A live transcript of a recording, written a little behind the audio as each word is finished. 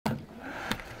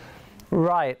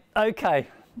Right, okay.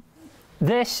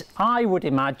 This, I would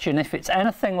imagine, if it's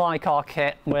anything like our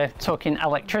kit, we're talking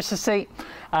electricity.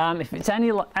 If it's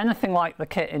anything like the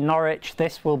kit in Norwich,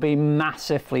 this will be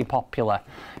massively popular.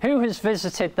 Who has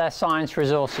visited their science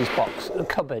resources box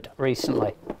cupboard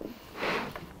recently?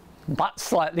 That's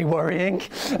slightly worrying.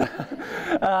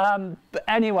 But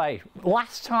anyway,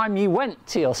 last time you went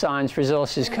to your science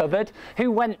resources cupboard,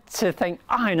 who went to think,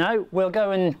 I know, we'll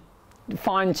go and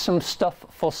find some stuff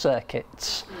for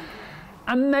circuits?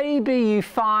 And maybe you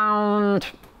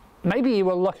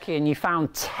were lucky and you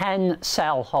found 10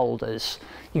 cell holders.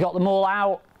 You got them all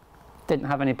out, didn't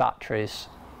have any batteries.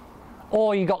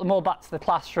 Or you got them all back to the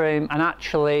classroom and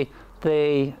actually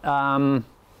the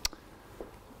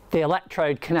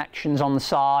electrode connections on the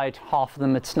side, half of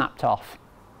them had snapped off.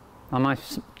 Am I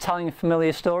telling a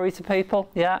familiar story to people?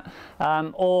 Yeah.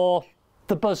 Or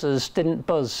the buzzers didn't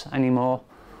buzz anymore.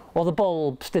 Or the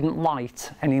bulbs didn't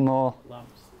light anymore.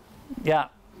 Lamps. Yeah.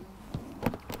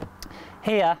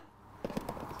 Here,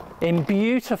 in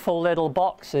beautiful little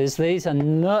boxes, these are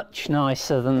much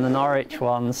nicer than the Norwich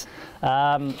ones.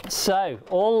 So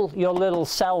all your little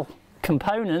cell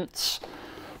components,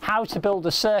 how to build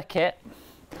a circuit,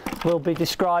 will be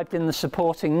described in the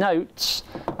supporting notes,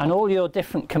 and all your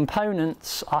different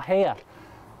components are here.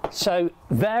 So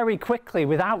very quickly,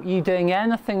 without you doing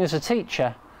anything as a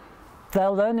teacher,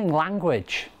 they're learning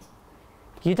language.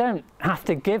 You don't have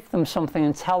to give them something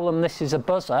and tell them this is a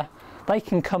buzzer. They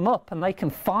can come up and they can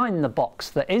find the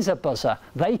box that is a buzzer.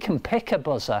 They can pick a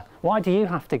buzzer. Why do you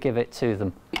have to give it to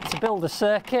them? To build a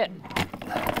circuit.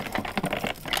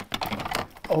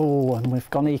 Oh, and we've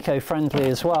gone eco-friendly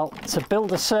as well. To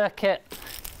build a circuit,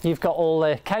 you've got all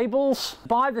the cables.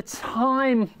 By the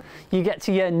time you get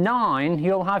to year 9,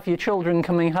 you'll have your children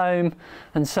coming home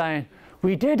and saying,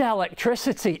 we did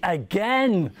electricity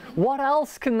again. What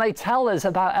else can they tell us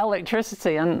about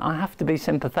electricity? And I have to be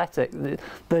sympathetic.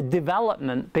 The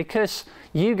development, because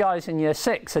you guys in year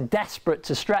 6 are desperate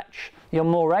to stretch, you're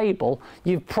more able,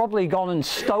 you've probably gone and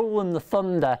stolen the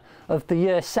thunder of the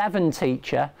year 7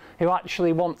 teacher who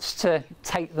actually wants to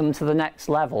take them to the next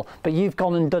level. But you've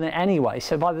gone and done it anyway.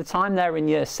 So by the time they're in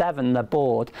year 7, they're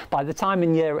bored. By the time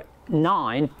in year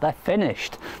 9, they're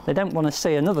finished. They don't want to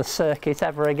see another circuit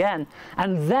ever again.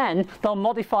 And then they'll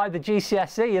modify the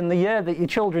GCSE in the year that your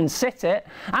children sit it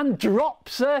and drop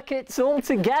circuits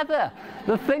altogether.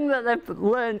 The thing that they've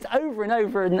learned over and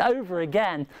over and over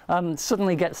again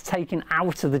suddenly gets taken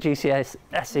out of the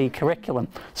GCSE curriculum.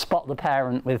 Spot the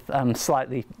parent with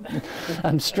slightly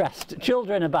stressed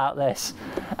children about this.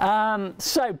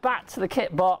 So back to the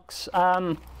kit box.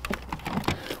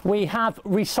 We have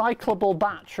recyclable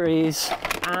batteries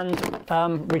and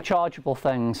rechargeable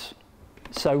things.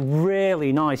 So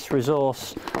really nice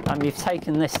resource. You've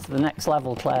taken this to the next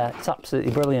level, Claire. It's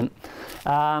absolutely brilliant.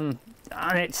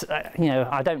 And it's, you know,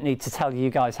 I don't need to tell you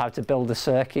guys how to build a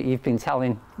circuit. You've been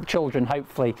telling children,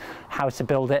 hopefully, how to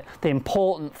build it. The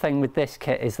important thing with this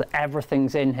kit is that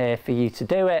everything's in here for you to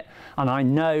do it. And I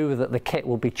know that the kit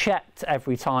will be checked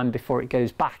every time before it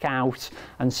goes back out.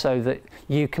 And so that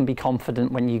you can be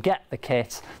confident when you get the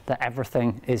kit that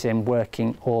everything is in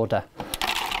working order.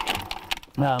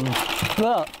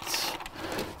 But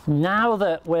now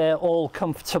that we're all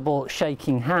comfortable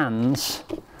shaking hands,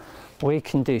 we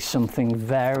can do something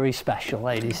very special,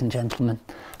 ladies and gentlemen.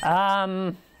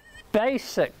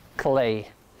 Basically,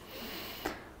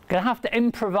 I'm going to have to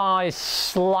improvise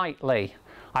slightly.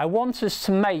 I want us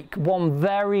to make one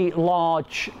very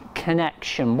large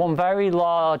connection, one very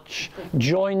large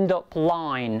joined up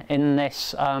line in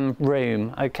this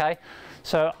room, okay?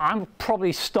 So I'll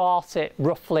probably start it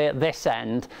roughly at this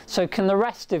end. So can the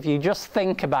rest of you just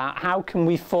think about how can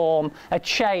we form a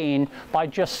chain by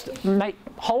just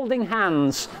holding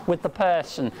hands with the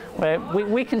person?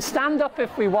 We can stand up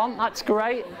if we want, that's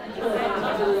great.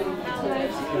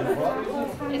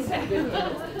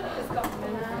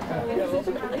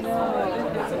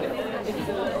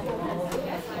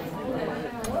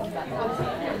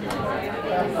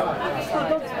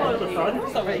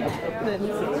 Sorry.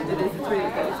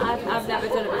 I've never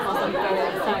done it before, so I'm very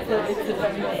excited.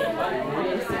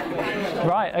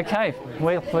 Right, okay,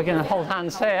 we're going to hold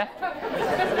hands here.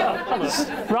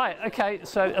 Right, okay,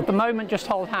 so at the moment just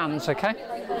hold hands, okay?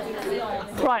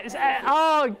 Right,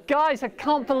 oh guys, I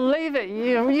can't believe it,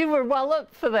 you were well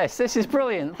up for this. This is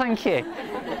brilliant, thank you.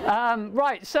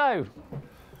 Right, so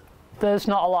there's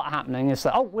not a lot happening, is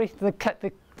there? Oh,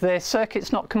 the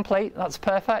circuit's not complete, that's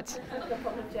perfect.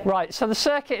 Right, so the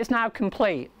circuit is now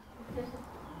complete.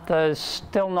 There's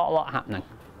still not a lot happening.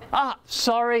 Ah,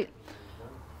 sorry.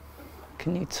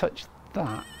 Can you touch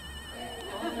that?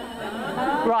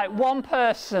 Right, one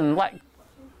person.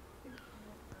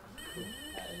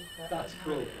 That's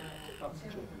cool.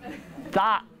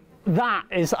 That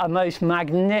is a most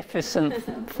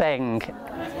magnificent thing.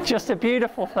 Just a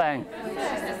beautiful thing.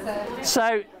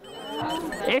 So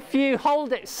if you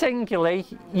hold it singularly,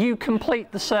 you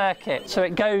complete the circuit. So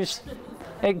it goes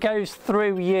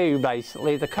through you,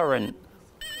 basically, the current.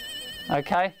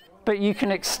 Okay? But you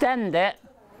can extend it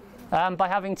by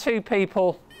having two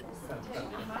people.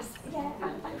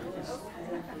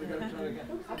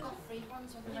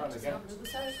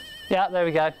 Yeah, there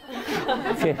we go.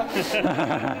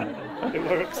 It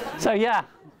works. So yeah,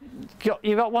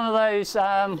 you've got one of those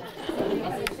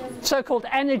so-called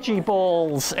energy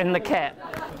balls in the kit.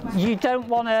 You don't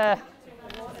want to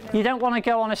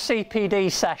go on a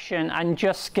CPD session and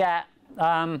just get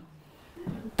the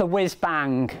whiz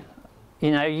bang.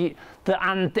 You know,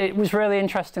 and it was really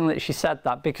interesting that she said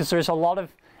that, because there's a lot of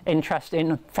interest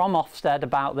from Ofsted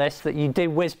about this, that you do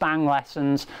whiz bang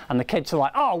lessons and the kids are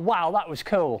like, oh wow, that was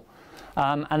cool.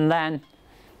 And then,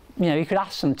 you know, you could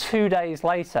ask them 2 days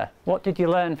later, what did you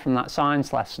learn from that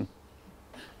science lesson?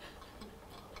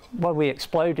 Well, we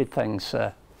exploded things,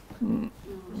 sir.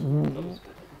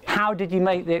 How did you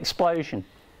make the explosion?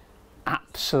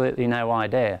 Absolutely no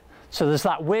idea. So there's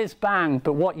that whiz bang,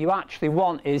 but what you actually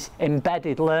want is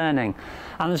embedded learning.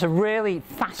 And there's a really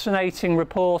fascinating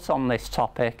report on this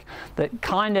topic that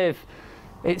kind of,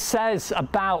 it says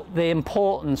about the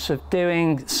importance of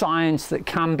doing science that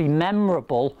can be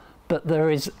memorable, but there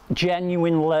is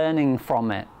genuine learning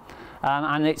from it.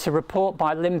 And it's a report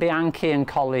by Lynn Bianchi and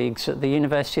colleagues at the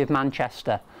University of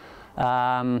Manchester.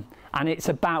 And it's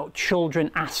about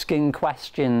children asking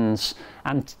questions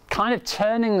and kind of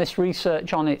turning this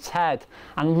research on its head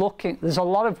and looking. There's a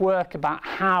lot of work about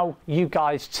how you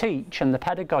guys teach and the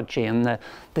pedagogy and the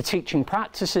teaching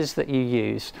practices that you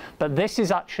use, but this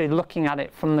is actually looking at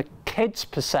it from the kids'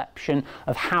 perception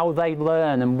of how they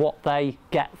learn and what they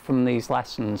get from these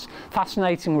lessons.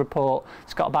 Fascinating report.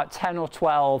 It's got about 10 or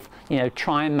 12, you know,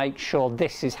 try and make sure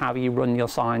this is how you run your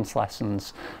science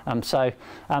lessons.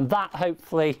 That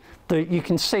hopefully you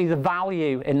can see the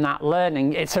value in that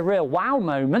learning. It's a real wow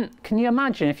moment. Can you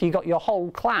imagine if you got your whole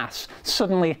class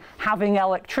suddenly having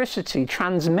electricity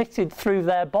transmitted through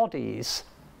their bodies,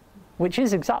 which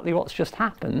is exactly what's just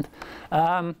happened.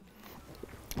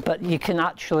 But you can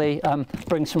actually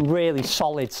bring some really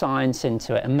solid science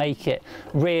into it and make it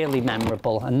really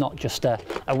memorable and not just a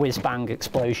whiz-bang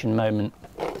explosion moment.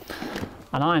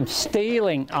 And I'm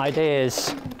stealing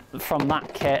ideas from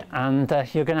that kit, and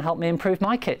you're going to help me improve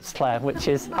my kits, Claire, which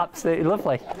is absolutely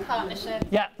lovely. Partnership.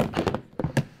 Yeah.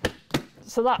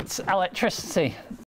 So that's electricity.